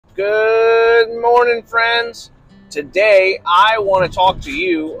Good morning, friends. Today, I want to talk to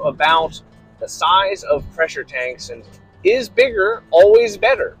you about the size of pressure tanks and is bigger always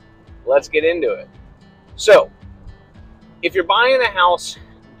better? Let's get into it. So, if you're buying a house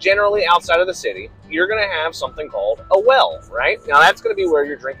generally outside of the city, you're going to have something called a well, right? Now, that's going to be where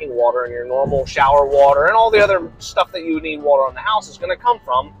you're drinking water and your normal shower water and all the other stuff that you would need water on the house is going to come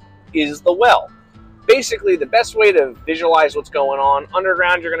from is the well. Basically, the best way to visualize what's going on,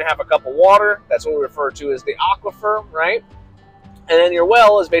 underground, you're going to have a cup of water. That's what we refer to as the aquifer, right? And then your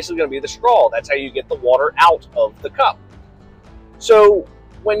well is basically going to be the straw. That's how you get the water out of the cup. So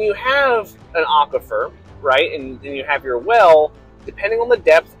when you have an aquifer, right, and you have your well, depending on the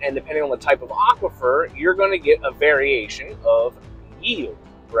depth and depending on the type of aquifer, you're going to get a variation of yield,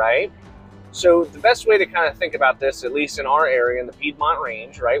 right? So the best way to kind of think about this, at least in our area in the Piedmont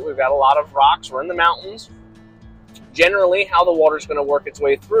range, right, we've got a lot of rocks. We're in the mountains. Generally, how the water is going to work its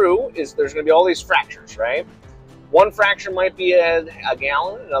way through is there's going to be all these fractures, right? One fracture might be a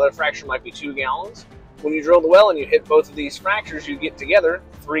gallon. Another fracture might be 2 gallons. When you drill the well and you hit both of these fractures, you get together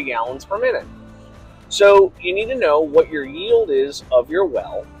 3 gallons per minute. So you need to know what your yield is of your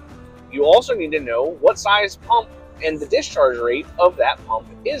well. You also need to know what size pump and the discharge rate of that pump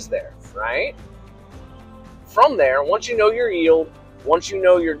is there, right? From there, once you know your yield, once you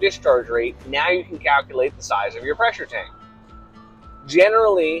know your discharge rate, now you can calculate the size of your pressure tank.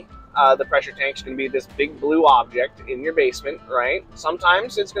 Generally, the pressure tank is going to be this big blue object in your basement, right?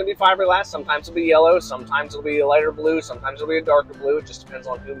 Sometimes it's going to be fiberglass, sometimes it'll be yellow, sometimes it'll be a lighter blue, sometimes it'll be a darker blue. It just depends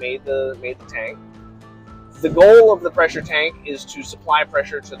on who made the tank. The goal of the pressure tank is to supply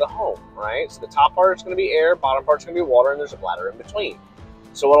pressure to the home, right? So the top part is going to be air, bottom part is going to be water, and there's a bladder in between.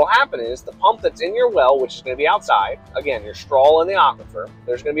 So what will happen is the pump that's in your well, which is going to be outside, again, your straw in the aquifer,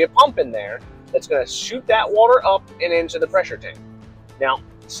 there's going to be a pump in there that's going to shoot that water up and into the pressure tank. Now,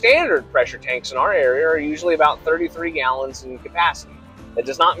 standard pressure tanks in our area are usually about 33 gallons in capacity. That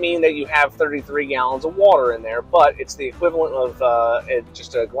does not mean that you have 33 gallons of water in there, but it's the equivalent of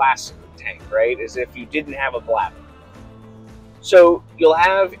just a glass tank, right? As if you didn't have a bladder. So you'll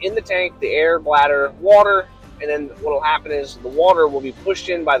have in the tank the air, bladder, water, and then what will happen is the water will be pushed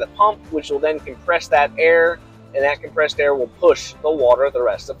in by the pump, which will then compress that air, and that compressed air will push the water the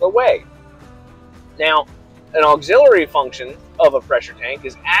rest of the way. Now, an auxiliary function of a pressure tank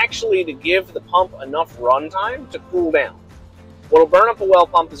is actually to give the pump enough runtime to cool down. What'll burn up a well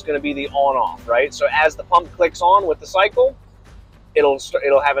pump is going to be the on-off, right? So as the pump clicks on with the cycle,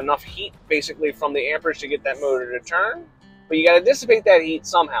 it'll have enough heat basically from the amperage to get that motor to turn, but you got to dissipate that heat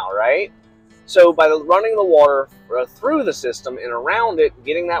somehow, right? So by running the water through the system and around it,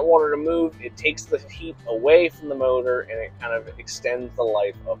 getting that water to move, it takes the heat away from the motor and it kind of extends the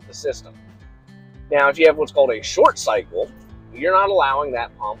life of the system. Now, if you have what's called a short cycle, you're not allowing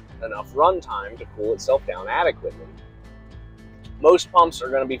that pump enough runtime to cool itself down adequately. Most pumps are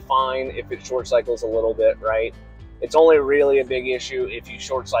going to be fine if it short cycles a little bit, right? It's only really a big issue if you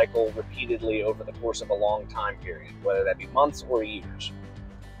short cycle repeatedly over the course of a long time period, whether that be months or years.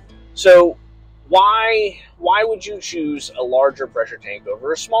 So why would you choose a larger pressure tank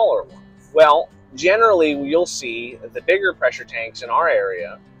over a smaller one? Well, generally you'll see the bigger pressure tanks in our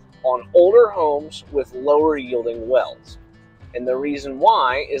area on older homes with lower yielding wells. And the reason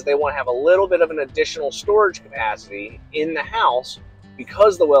why is they want to have a little bit of an additional storage capacity in the house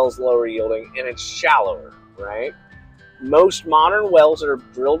because the well is lower yielding and it's shallower, right? Most modern wells that are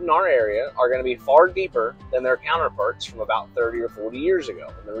drilled in our area are going to be far deeper than their counterparts from about 30 or 40 years ago.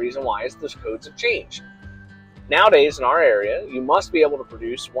 And the reason why is those codes have changed. Nowadays in our area, you must be able to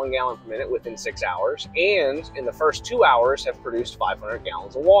produce 1 gallon per minute within 6 hours, and in the first 2 hours have produced 500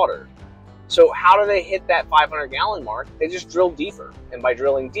 gallons of water. So how do they hit that 500 gallon mark? They just drill deeper. And by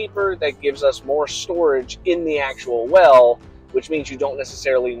drilling deeper, that gives us more storage in the actual well, which means you don't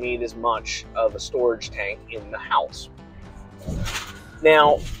necessarily need as much of a storage tank in the house.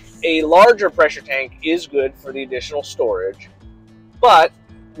 Now, a larger pressure tank is good for the additional storage, but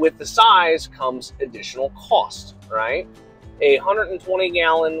with the size comes additional cost, right? A 120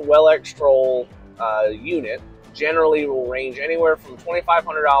 gallon Well-X Troll unit generally will range anywhere from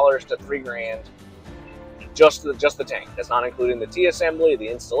 $2,500 to $3,000, just the tank. That's not including the T-assembly, the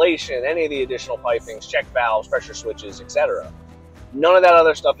installation, any of the additional pipings, check valves, pressure switches, etc. None of that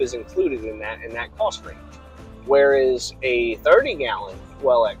other stuff is included in that cost range. Whereas a 30 gallon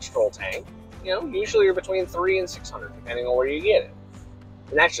Well-X Troll tank, usually you're between $300 and $600, depending on where you get it.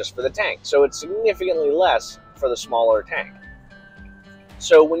 And that's just for the tank. So it's significantly less for the smaller tank.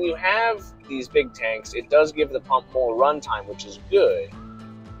 So when you have these big tanks, it does give the pump more runtime, which is good.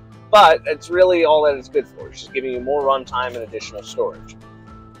 But it's really all that it's good for. It's just giving you more runtime and additional storage.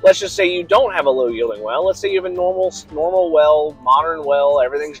 let's just say you don't have a low yielding well. Let's say you have a normal well, modern well,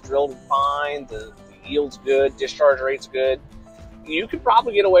 everything's drilled fine, the yield's good, discharge rate's good. You could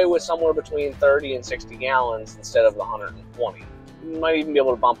probably get away with somewhere between 30 and 60 gallons instead of the 120. You might even be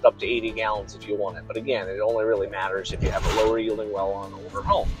able to bump it up to 80 gallons if you want it. But again, it only really matters if you have a lower yielding well on an older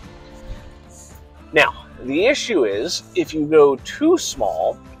home. Now, the issue is if you go too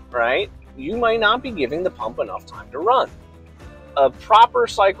small, right, you might not be giving the pump enough time to run. A proper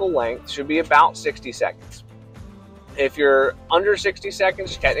cycle length should be about 60 seconds. If you're under 60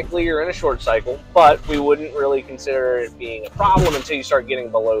 seconds, technically you're in a short cycle, but we wouldn't really consider it being a problem until you start getting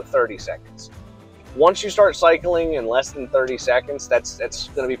below 30 seconds. Once you start cycling in less than 30 seconds, that's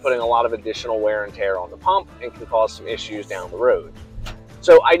going to be putting a lot of additional wear and tear on the pump and can cause some issues down the road.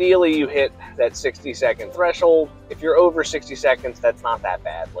 So ideally you hit that 60-second threshold. If you're over 60 seconds, that's not that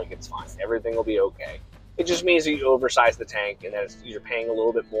bad. Like, it's fine. Everything will be okay. It just means that you oversize the tank and that you're paying a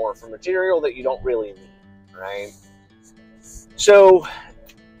little bit more for material that you don't really need, right? So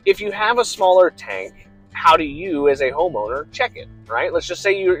if you have a smaller tank, how do you as a homeowner check it, right? Let's just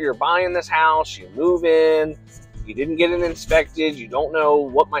say you're buying this house, you move in, you didn't get it inspected, you don't know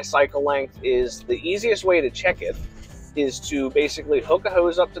what my cycle length is. The easiest way to check it is to basically hook a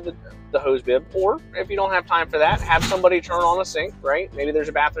hose up to the hose bib, or if you don't have time for that, have somebody turn on a sink, right? Maybe there's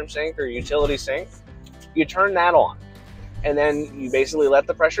a bathroom sink or a utility sink. You turn that on, and then you basically let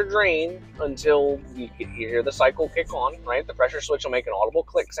the pressure drain until you hear the cycle kick on, right? The pressure switch will make an audible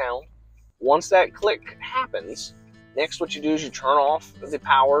click sound. Once that click happens, next what you do is you turn off the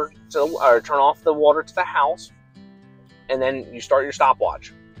power or turn off the water to the house, and then you start your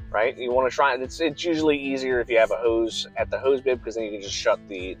stopwatch, right? You want to try it. It's usually easier if you have a hose at the hose bib, because then you can just shut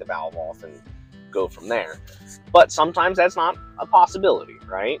the valve off and go from there. But sometimes that's not a possibility,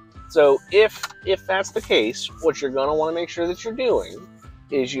 right? So if that's the case, what you're going to want to make sure that you're doing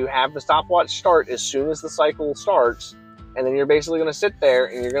is you have the stopwatch start as soon as the cycle starts, and then you're basically going to sit there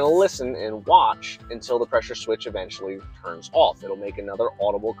and you're going to listen and watch until the pressure switch eventually turns off. It'll make another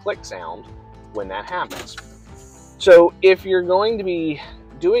audible click sound when that happens. So if you're going to be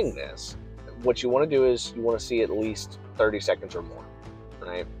doing this, what you want to do is you want to see at least 30 seconds or more,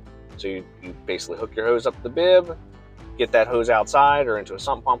 right? So you basically hook your hose up the bib, get that hose outside or into a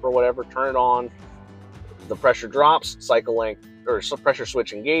sump pump or whatever, turn it on, the pressure drops, cycle length or pressure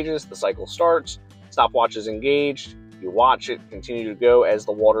switch engages, the cycle starts, stopwatch is engaged, you watch it continue to go as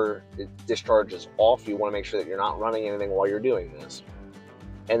the water discharges off. You want to make sure that you're not running anything while you're doing this.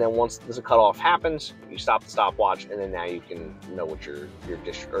 And then once the cutoff happens, you stop the stopwatch, and then now you can know what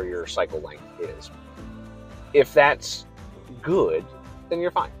your cycle length is. If that's good, then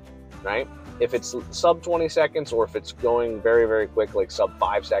you're fine, right? If it's sub 20 seconds, or if it's going very, very quick, like sub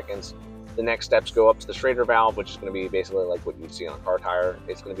 5 seconds, the next steps go up to the Schrader valve, which is going to be basically like what you'd see on a car tire.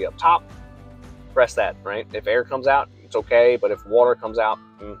 It's going to be up top. Press that, right? If air comes out, it's okay, but if water comes out,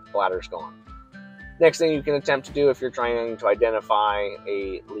 bladder's gone. Next thing you can attempt to do if you're trying to identify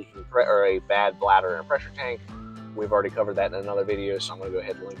a leaking or a bad bladder in a pressure tank, we've already covered that in another video, so I'm going to go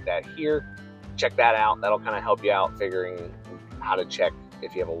ahead and link that here. Check that out. That'll kind of help you out figuring how to check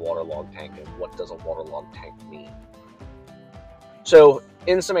if you have a waterlogged tank and what does a waterlogged tank mean. So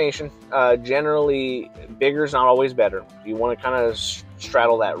in summation, generally bigger is not always better. You want to kind of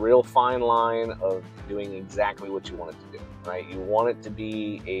straddle that real fine line of doing exactly what you want it to do, right? You want it to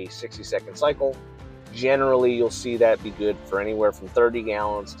be a 60-second cycle. Generally, you'll see that be good for anywhere from 30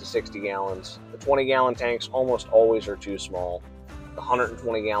 gallons to 60 gallons. The 20-gallon tanks almost always are too small. The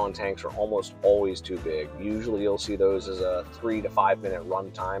 120-gallon tanks are almost always too big. Usually, you'll see those as a 3 to 5 minute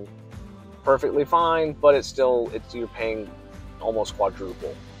run time. Perfectly fine, but you're paying almost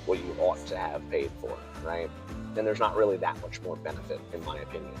quadruple what you ought to have paid for, right? And there's not really that much more benefit, in my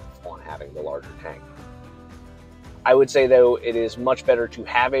opinion, on having the larger tank. I would say, though, it is much better to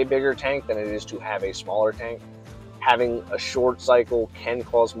have a bigger tank than it is to have a smaller tank. Having a short cycle can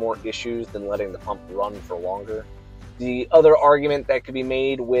cause more issues than letting the pump run for longer. The other argument that could be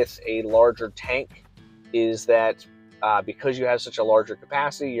made with a larger tank is that because you have such a larger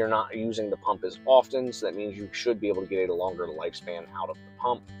capacity, you're not using the pump as often, so that means you should be able to get a longer lifespan out of the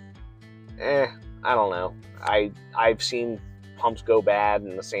pump. I don't know. I've seen pumps go bad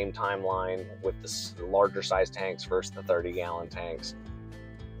in the same timeline with the larger size tanks versus the 30-gallon tanks.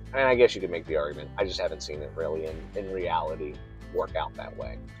 And I guess you could make the argument. I just haven't seen it really in reality work out that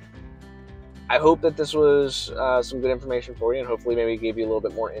way. I hope that this was some good information for you, and hopefully maybe gave you a little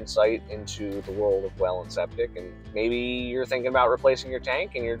bit more insight into the world of well and septic. And maybe you're thinking about replacing your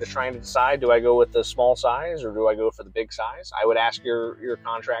tank and you're just trying to decide, do I go with the small size or do I go for the big size? I would ask your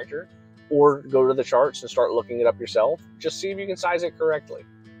contractor, or go to the charts and start looking it up yourself. Just see if you can size it correctly.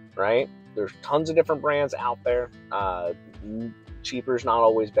 right? There's tons of different brands out there. Cheaper is not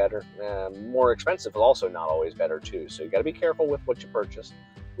always better. More expensive is also not always better too. So you got to be careful with what you purchase.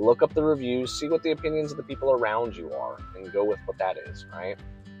 Look up the reviews, see what the opinions of the people around you are, and go with what that is, right?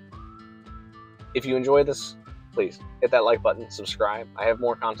 If you enjoy this, please hit that like button, subscribe. I have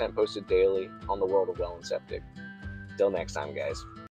more content posted daily on the world of well and septic. Till next time, guys.